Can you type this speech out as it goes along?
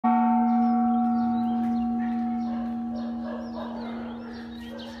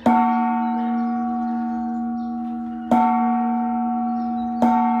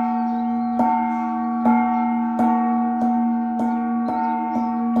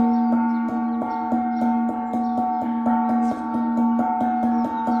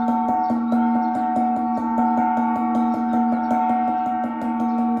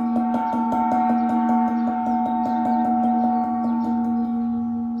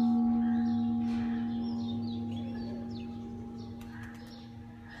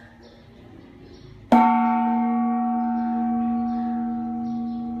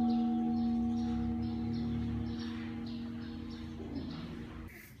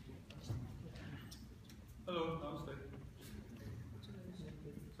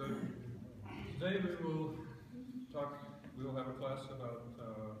Today we will have a class about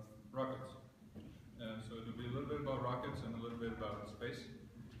rockets. So it'll be a little bit about rockets and a little bit about space.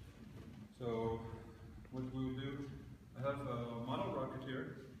 So what we'll do, I have a model rocket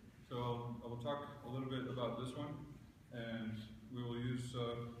here. So I will talk a little bit about this one, and we will use,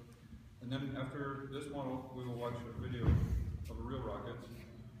 and then after this model, we will watch a video of a real rocket.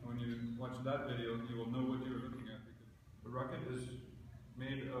 And when you watch that video, you will know what you're looking at. The rocket is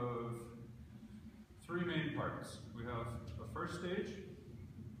made of three main parts. We have a first stage.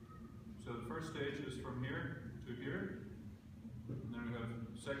 So the first stage is from here to here. And then we have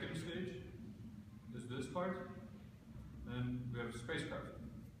second stage, is this part. Then we have spacecraft,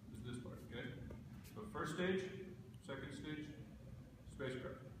 is this part, okay? So first stage, second stage,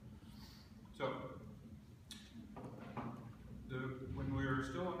 spacecraft. So, when we are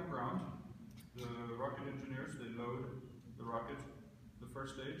still on the ground, the rocket engineers, they load the rocket, the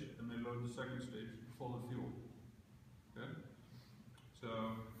first stage, and they load the second stage full of fuel. Okay? So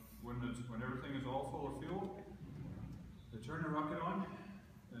when everything is all full of fuel, they turn the rocket on,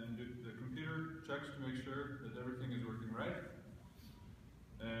 and the computer checks to make sure that everything is working right,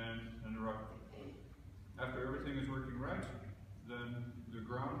 and the rocket. After everything is working right, then the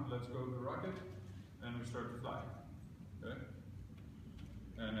ground lets go of the rocket, and we start to fly. Okay?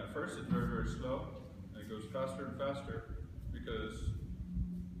 And at first it's very, very slow, and it goes faster and faster because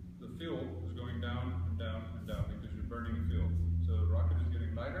the fuel is going down and down and down because you're burning the fuel. So the rocket is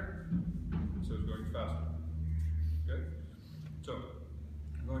getting lighter, and so it's going faster. Okay? So,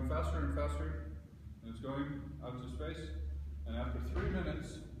 going faster and faster, and it's going out to space, and after 3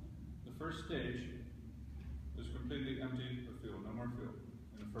 minutes, the first stage is completely empty of fuel, no more fuel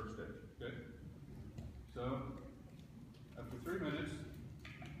in the first stage. Okay? So, after 3 minutes,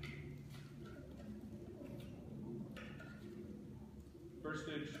 first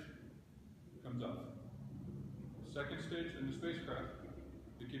stage comes off. Second stage in the spacecraft,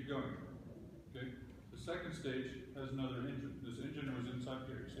 you keep going. Okay? The second stage has another engine. This engine was inside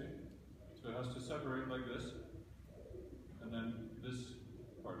here, see? So it has to separate like this, and then this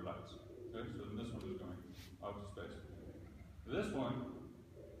part lights. Okay? So then this one is going out to space. This one,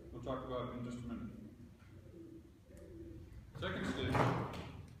 we'll talk about in just a minute. Second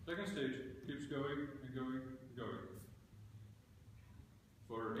stage keeps going and going and going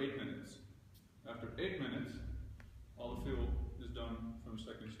for 8 minutes. After 8 minutes, all the fuel is done from the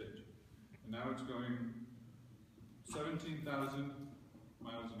second stage. And now it's going 17,000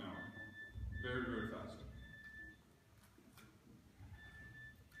 miles an hour. Very, very fast.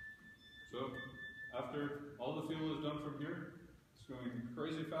 So, after all the fuel is done from here, it's going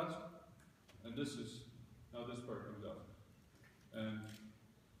crazy fast, and this is how this part comes out. And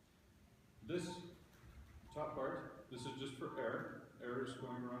this top part, this is just for air. Air is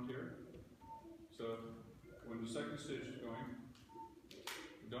going around here. So when the second stage is going,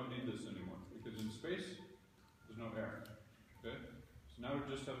 we don't need this anymore because in space, there's no air. Okay? So now we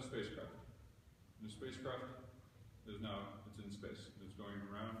just have a spacecraft. And the spacecraft is now, it's in space. It's going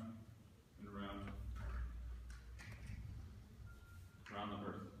around and around the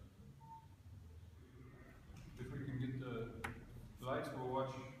Earth. If we can get the lights, we'll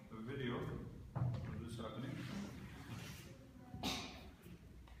watch a video of this happening.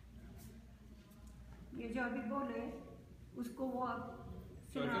 ये जो अभी बोले उसको वो आप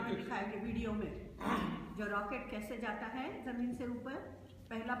cinema में दिखाएंगे video में जो रॉकेट कैसे जाता है जमीन से ऊपर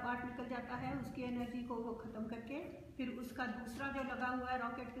पहला पार्ट निकल जाता है उसकी एनर्जी को वो खत्म करके फिर उसका दूसरा जो लगा हुआ है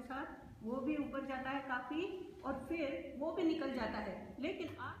रॉकेट के साथ वो भी ऊपर जाता है काफी और फिर वो भी निकल जाता है लेकिन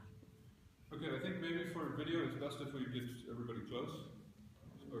आज Okay, I think maybe for a video it's best if we get everybody close.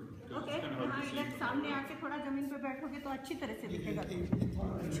 Okay, हाँ इधर सामने आके थोड़ा जमीन पे बैठोगे तो अच्छी तरह से दिखेगा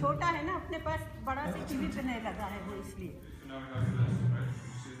छोटा है ना अपने पास बड़ा से टीवी पे नहीं लगा है वो इसलिए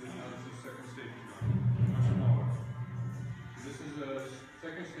This is the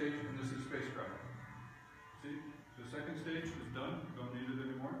second stage and this is spacecraft. See, the second stage is done, don't need it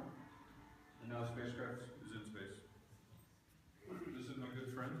anymore, and now spacecraft is in space. This is my good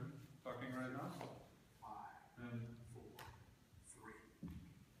friend talking right now. And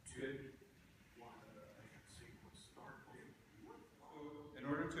in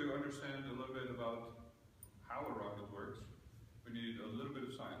order to understand a little bit about how a rocket works, we need a little bit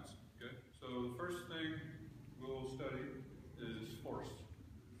of science. Okay? So the first thing we'll study is force.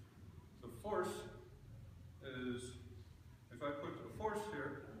 So force is, if I put a force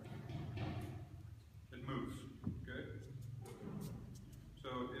here, it moves. Okay? So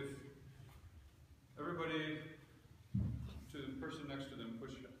if everybody, to the person next to them, put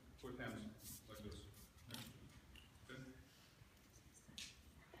hands like this. Okay?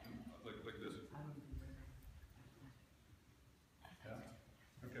 Like this.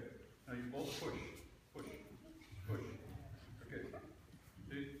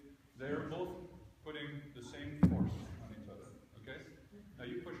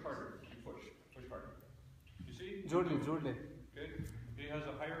 Okay? He has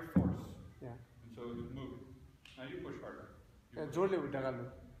a higher force. Yeah. And so he's moving. Now you push harder.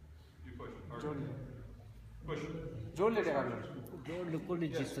 You push harder. Push.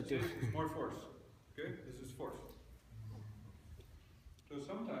 Yes, see, it's more force. Okay? This is force. So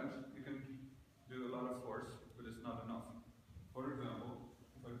sometimes you can do a lot of force, but it's not enough. For example,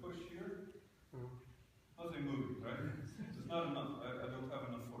 if I push here, nothing moving, right? It's not enough. I don't have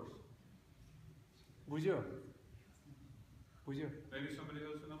enough force. Maybe somebody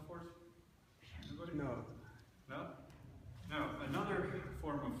has enough force? Anybody? No. No? Now, another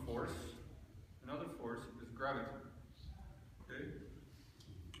form of force, is gravity. Okay?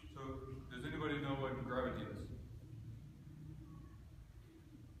 So, does anybody know what gravity is?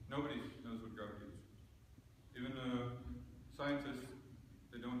 Nobody knows what gravity is. Even scientists,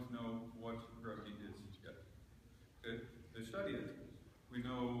 they don't know what gravity is yet. Okay? They study it. We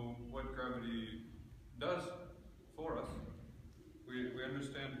know what gravity does for us. We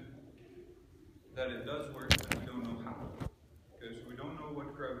understand that it does work, but we don't know how. Okay, so we don't know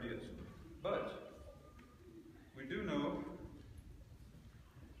what gravity is. But we do know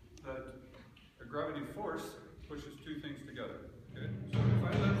that a gravity force pushes two things together. Okay? So if I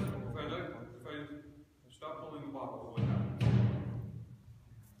stop holding the bottle, what happens?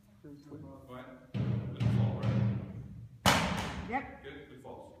 What? It'll fall, right? Yep. Good, it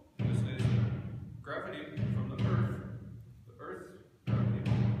falls. This is gravity from the Earth's gravity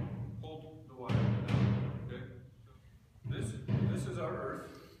hold the water down. Okay? So this is our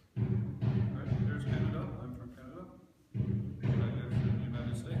Earth. Right? Here's Canada. I'm from Canada. I live in the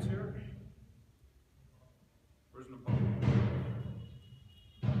United States here. Where's Nepal?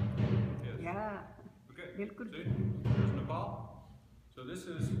 Yes. Yeah. Okay. Bilkul. See? There's Nepal. So this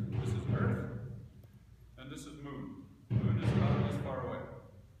is Earth, and this is Moon. Moon is about this far away.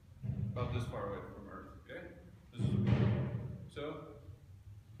 About this far away from Earth. Okay? This is Moon. So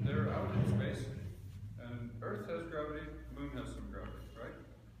they're out in space, and Earth has gravity, Moon has some gravity, right?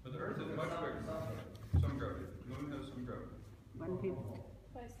 But the Earth is much bigger. Some gravity. Moon has some gravity. 1/5.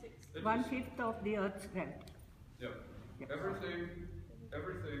 1/5. 1/5 of the Earth's gravity. Yep. Yep.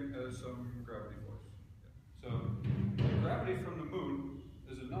 Everything has some gravity force. So gravity from the Moon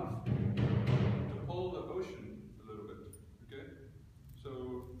is enough to pull the ocean a little bit. Okay? So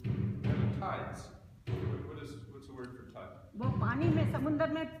and the tides. What's the word for tide? वो पानी में समुद्र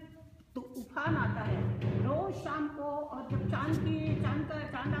में तो उफान आता है रोज शाम को, और जब चांद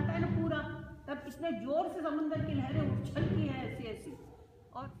आता है ना पूरा, तब इतने जोर से समुद्र की लहरें उछलती हैं ऐसी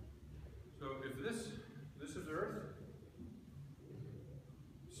और So if this is Earth,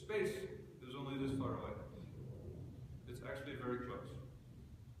 space is only this far away. It's actually very close.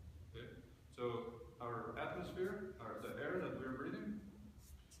 Okay? So our atmosphere, the air that we're breathing,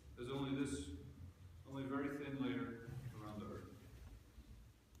 is only very thin layer around the Earth.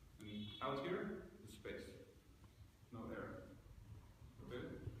 And out here is space, no air. Okay?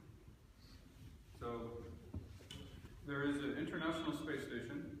 So there is an International Space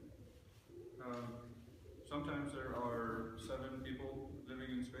Station. Sometimes there are 7 people living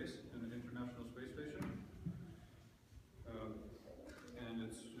in space in the International Space Station. And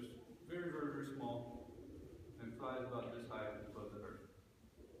it's just very, very, very small and flies about this high above the Earth.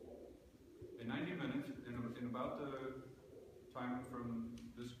 In 90 minutes, in about the time from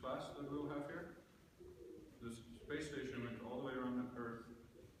this class that we'll have here, this space station went all the way around the Earth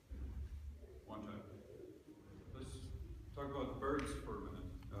one time. Let's talk about birds for a minute.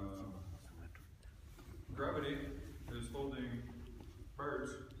 Gravity is holding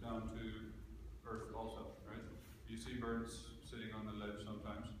birds down to Earth also, right? You see birds sitting on the ledge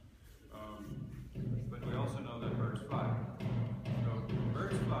sometimes. But we also know that birds fly. So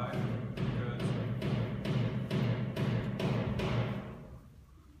birds fly because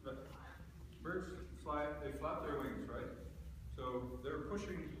birds fly, they flap their wings, right? So they're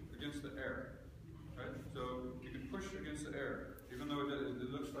pushing against the air, right? So you can push against the air, even though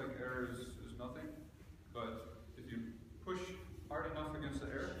it looks like air is nothing. But if you push hard enough against the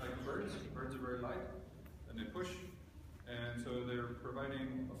air, like birds are very light, and they push, and so they're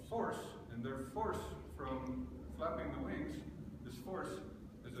providing a force, and their force from flapping the wings, this force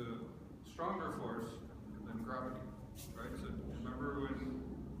is a stronger force than gravity, right? So remember when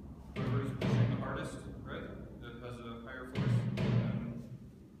whoever is pushing the hardest, right, that has a higher force, and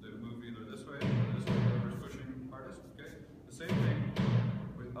they move either this way or this way, whoever's pushing hardest, okay? The same thing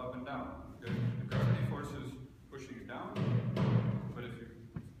with up and down. Okay? The gravity force is pushing it down, but if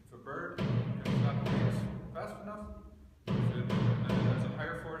a bird can flap the wings fast enough, it has a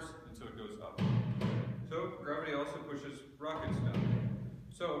higher force, and so it goes up. So gravity also pushes rockets down.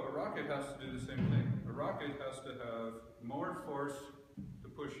 So a rocket has to do the same thing. A rocket has to have more force to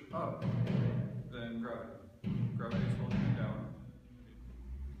push up than gravity. Gravity is holding it down.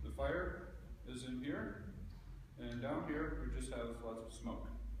 The fire is in here, and down here we just have lots of smoke.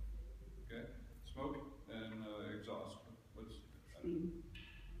 Okay? Smoke and exhaust. What's steam?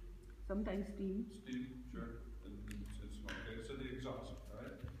 Sometimes steam. Steam, sure. And it's smoke. Okay, so the exhaust, all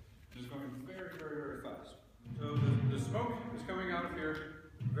right? It's going very, very, very fast. So the smoke is coming out of here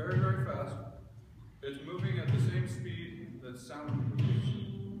very, very fast. It's moving at the same speed that sound moves.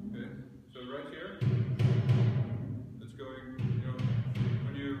 Okay? So right here, it's going,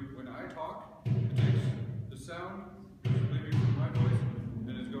 when I talk, it takes the sound, which is leaving from my voice,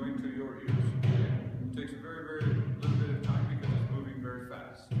 and it's going to your ears. Okay? It takes a very, very little bit of time because it's moving very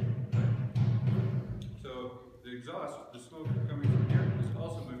fast. Okay? So the exhaust, the smoke coming from here, is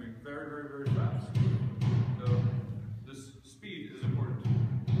also moving very, very, very fast. So this speed is important.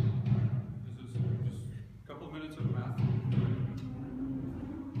 This is just a couple of minutes of math.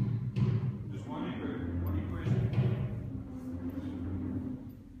 Just one equation.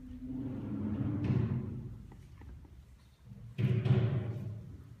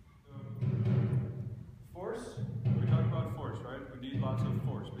 Force, we talk about force, right? We need lots of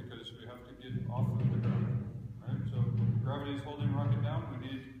force because we have to get off of the ground, right? So gravity is holding the rocket down, we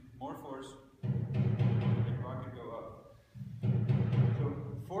need more force to make the rocket go up. So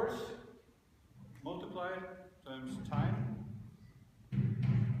force multiplied times time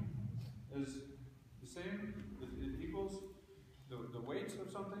is the same, it equals the weight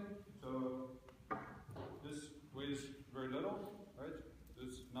of something. So this weighs very little, right?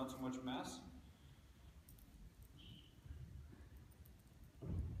 There's not so much mass.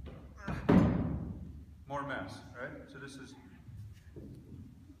 More mass, right? So this is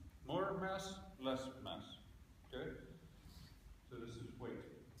more mass, less mass, okay? So this is weight.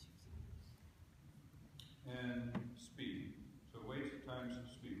 And speed. So weight times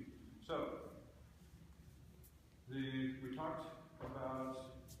speed. So, we talked about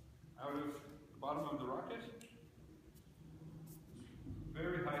out of the bottom of the rocket,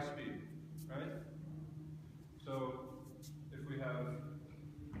 very high speed, right? So, if we have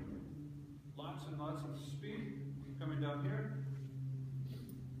lots and lots of speed coming down here,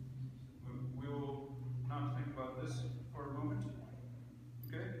 we will not think about this for a moment,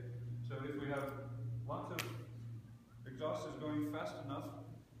 okay? So if we have lots of exhaust is going fast enough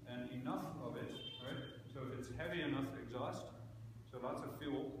and enough of it, right? So if it's heavy enough exhaust, so lots of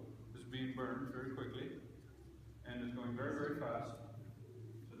fuel is being burned very quickly and is going very, very fast,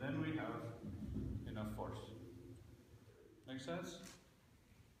 so then we have enough force. Make sense?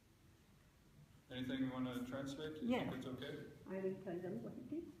 Anything you want to translate? You think it's okay? I will tell them what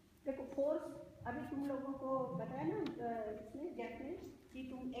it is. देखो force अभी तुम लोगों को बताया ना इसने Jack ने कि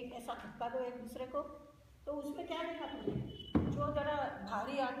तुम एक ऐसा धक्का दो एक दूसरे को, तो उसमें क्या देखा तुमने? जो जरा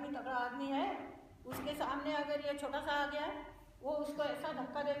भारी आदमी तगड़ा आदमी है उसके सामने अगर ये छोटा सा आ गया है वो उसको ऐसा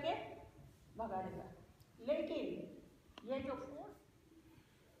धक्का देके भगा देगा, लेकिन ये जो force.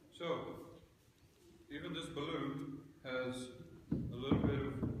 So even this balloon has a little bit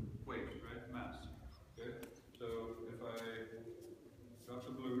of weight, right? Mass. Okay? So if I drop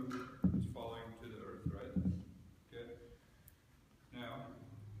the balloon, it's falling to the earth, right? Okay? Now,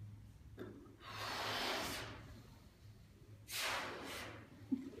 okay.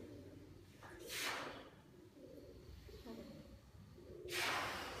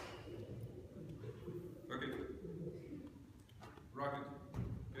 Rocket.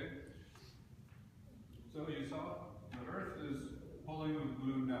 Okay? So you saw the earth is pulling the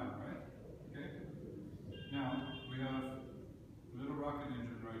balloon down, right? Okay? Now we have a little rocket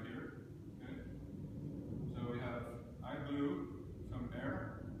engine right here.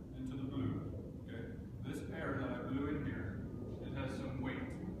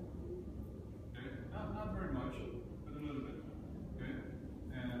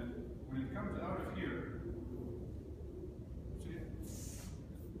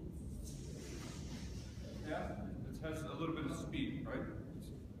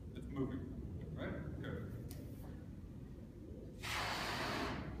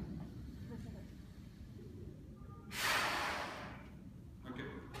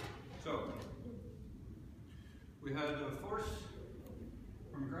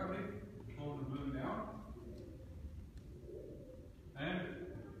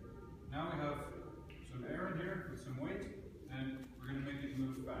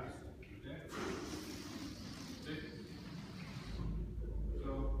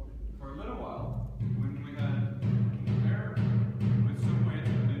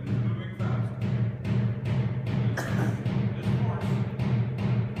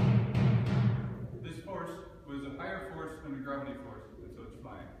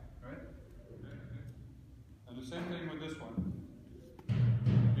 right? Okay. And the same thing with this one.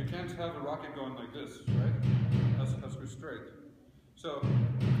 You can't have a rocket going like this, right? It has to go straight. So,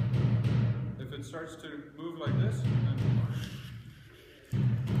 if it starts to move like this, then,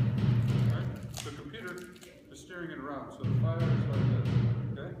 right? The computer is steering it around, so the fire is like this,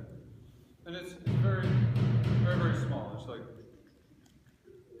 okay? And it's very, very, very small. It's like,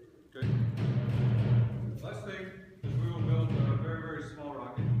 okay? Last thing is we will build a very, very small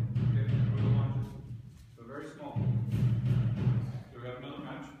rocket, okay? We will launch it. So very small. So we have another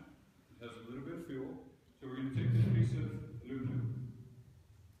match. It has a little bit of fuel. So we're going to take this piece of aluminum.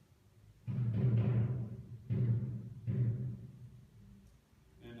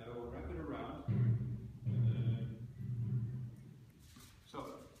 And I will wrap it around. And then, so,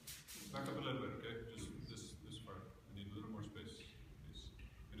 back up a little bit, okay? Just this part. I need a little more space. Please.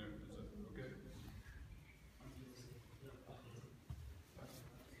 You know, is that okay?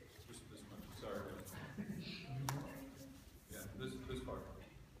 Just this much. Sorry. Yeah, this part.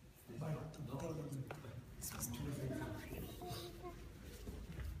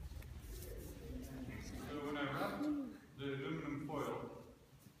 So when I wrap the aluminum foil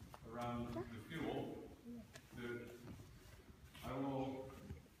around the fuel, I will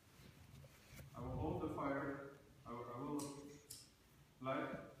hold the fire. I will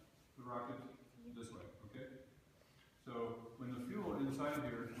light the rocket this way. Okay. So when the fuel inside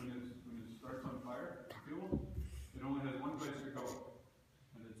here, when it starts on fire, the fuel, it only has one place to go,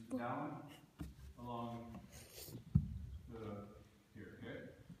 and it's down along here. Okay.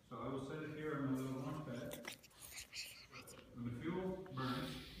 So I will set it here on the little launch pad. When the fuel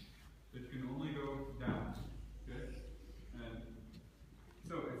burns, it can only go down. Okay. And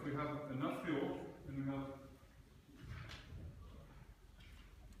so if we have enough fuel, and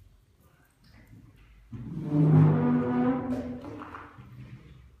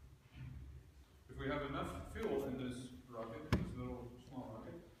we have enough fuel in this rocket, this little small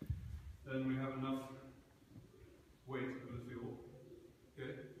rocket, then we have enough weight of the fuel.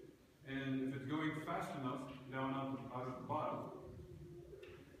 Okay? And if it's going fast enough down out of the bottom,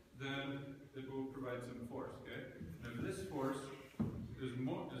 then it will provide some force. Okay? And if this force is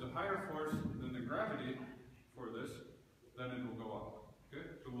a higher force than the gravity for this, then it will go up. Okay?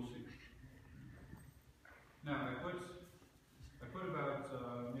 So we'll see. Now I put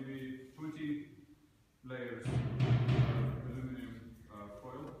about maybe 20 layers of aluminum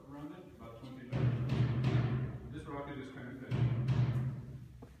foil around it, about 20 layers. This rocket is kind of thin.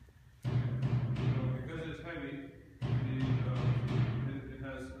 So because it's heavy, it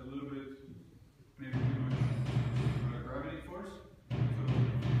has a little bit, maybe too much gravity force. So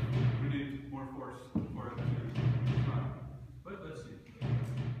we need more force for it to fly. But let's see.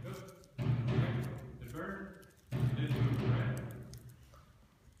 Good. Okay. It burned. It did move, right?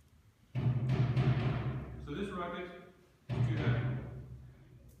 So this rocket is too heavy.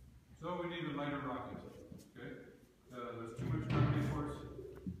 So we need a lighter rocket. Okay? There's too much gravity force,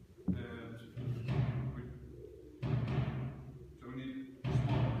 and so we need a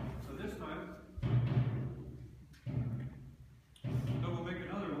small one. So this time, we'll make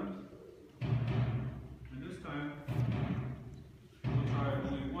another one, and this time we'll try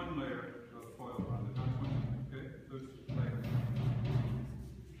only one layer of foil around it, not 20. Okay? So it's lighter.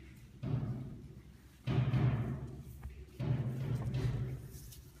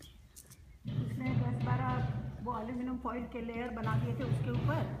 उसने 10-12 वो aluminium foil के layer बना दिए थे उसके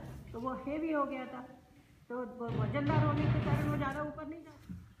ऊपर, तो वो हेवी हो गया था, तो वो वजनदार होने के कारण वो ज़्यादा ऊपर नहीं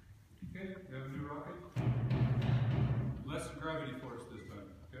जाता. Okay, we have a new rocket. Less gravity force this time.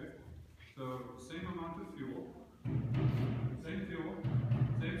 Okay? So same amount of fuel, same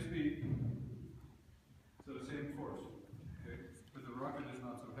speed, so the same force. Okay? But the rocket is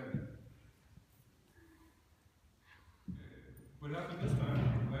not so heavy. Okay. What happened this time,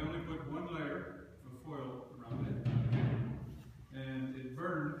 I only put one layer of foil around it, and it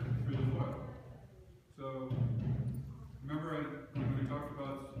burned through the foil. So remember when we talked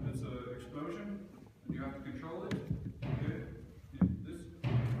about it's an explosion, and you have to control it? Okay?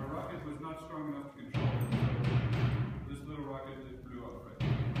 Our rocket was not strong enough to control it, so this little rocket, it blew up, right?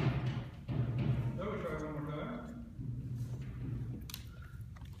 So we try one more time.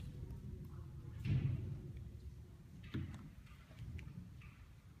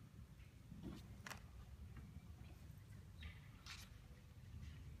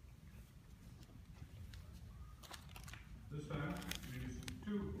 This time, we use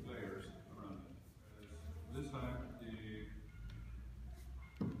 2 layers around it. This time,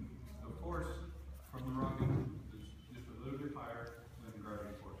 the force from the rocket is just a little bit higher than the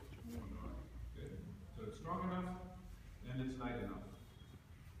gravity force from the rocket. Okay? So it's strong enough, and it's light enough.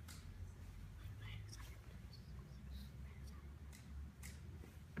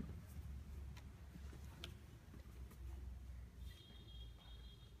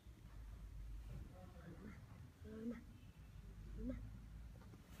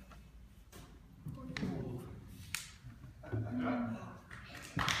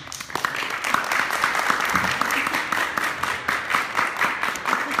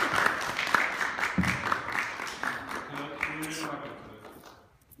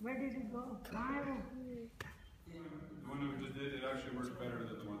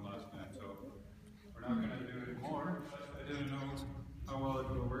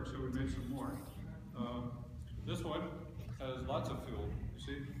 it'll work, so we made some more. This one has lots of fuel. You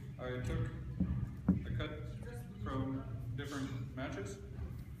see, I cut from different matches.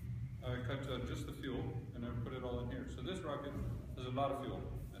 I cut just the fuel, and I put it all in here. So this rocket has a lot of fuel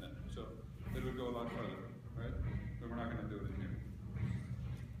in it, so it would go a lot further, right? But we're not going to do it in here.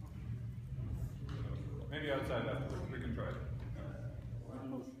 So maybe outside afterwards, we can try it.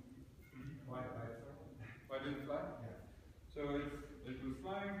 Why did it fly? So it was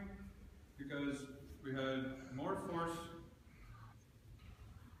flying because we had more force.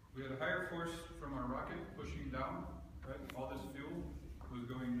 We had a higher force from our rocket pushing down, right? All this fuel was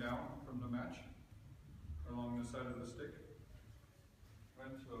going down from the match along the side of the stick,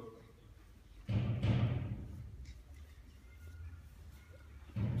 right? So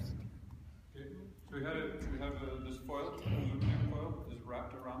we have this foil, aluminum foil, is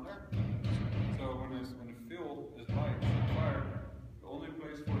wrapped around there. So when the fuel is light on fire, the only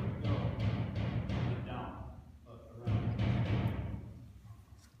place for it to go is down, around.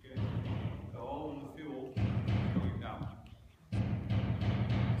 Okay, so all of the fuel is going down,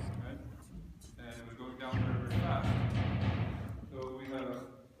 right? And it was going down very, very fast. So we have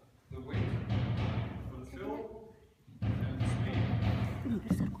the weight for the fuel and the speed.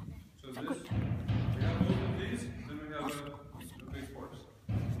 So this. We have both of these, then we have a big force.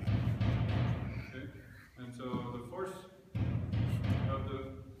 Okay? And so the force of the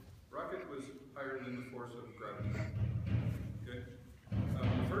rocket was higher than the force of gravity. Okay?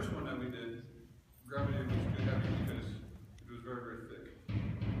 The first one that we did, gravity was too heavy because it was very, very thick.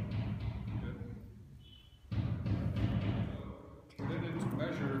 Okay? We didn't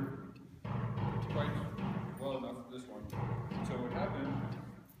measure quite well enough this one. So what happened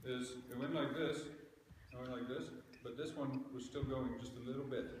is it went like this, but this one was still going just a little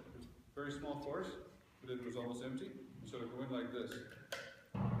bit. It's very small force, but it was almost empty, so it went like this.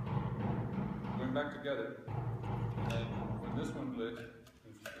 It went back together, and then when this one lit,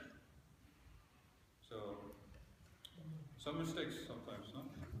 so some mistakes sometimes, no?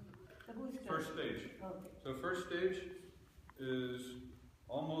 First stage. So first stage is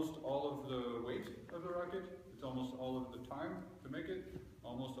almost all of the weight of the rocket. It's almost all of the time to make it,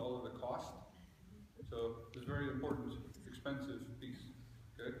 almost all of the cost. So it's a very important, expensive piece,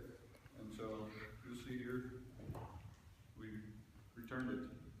 okay? And so you'll see here, we returned it.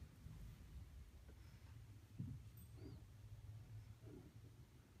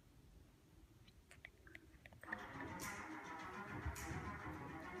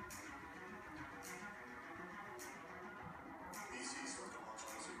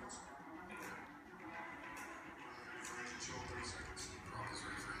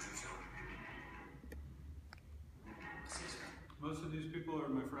 Most of these people are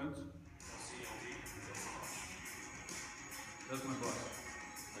my friends. That's my boss.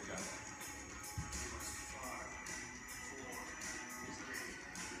 That guy.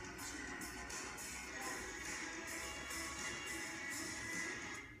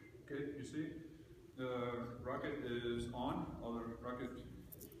 Okay, you see? The rocket is on, all the rocket,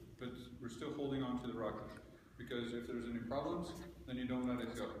 but we're still holding on to the rocket. Because if there's any problems, then you don't let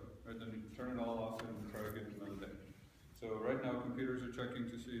it go. Right? Then you turn it all off and try again another day. So right now computers are checking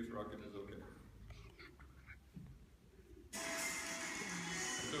to see if rocket is okay.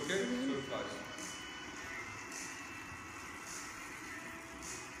 It's okay, so it flies.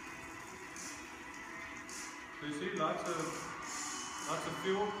 So you see lots of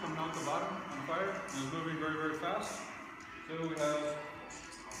fuel coming out the bottom on fire, and it's moving very, very fast. So we have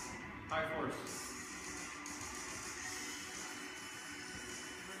high force.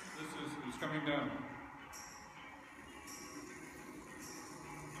 It's coming down.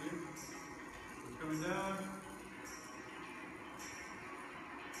 Coming down.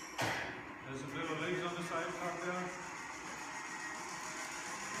 There's some little legs on the side, top down.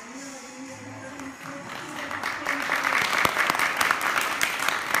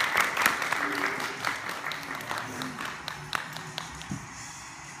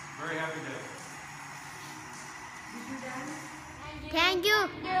 Very happy day. Thank you.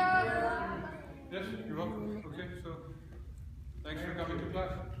 Yes, you're welcome. Okay, so thanks for coming to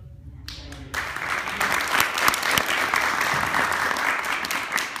class.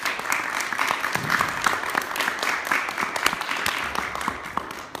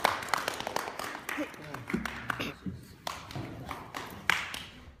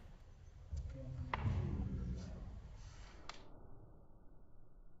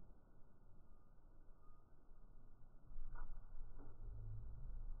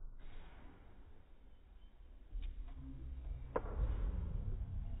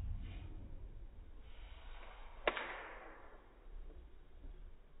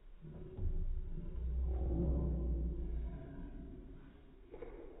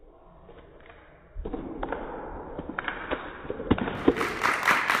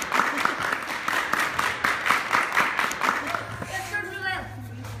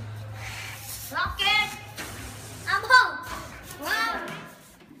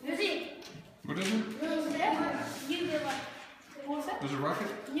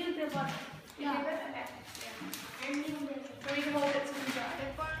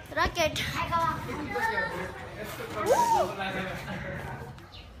 Rocket.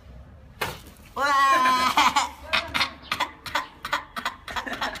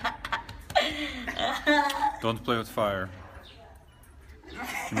 Don't play with fire.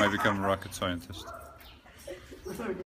 You might become a rocket scientist.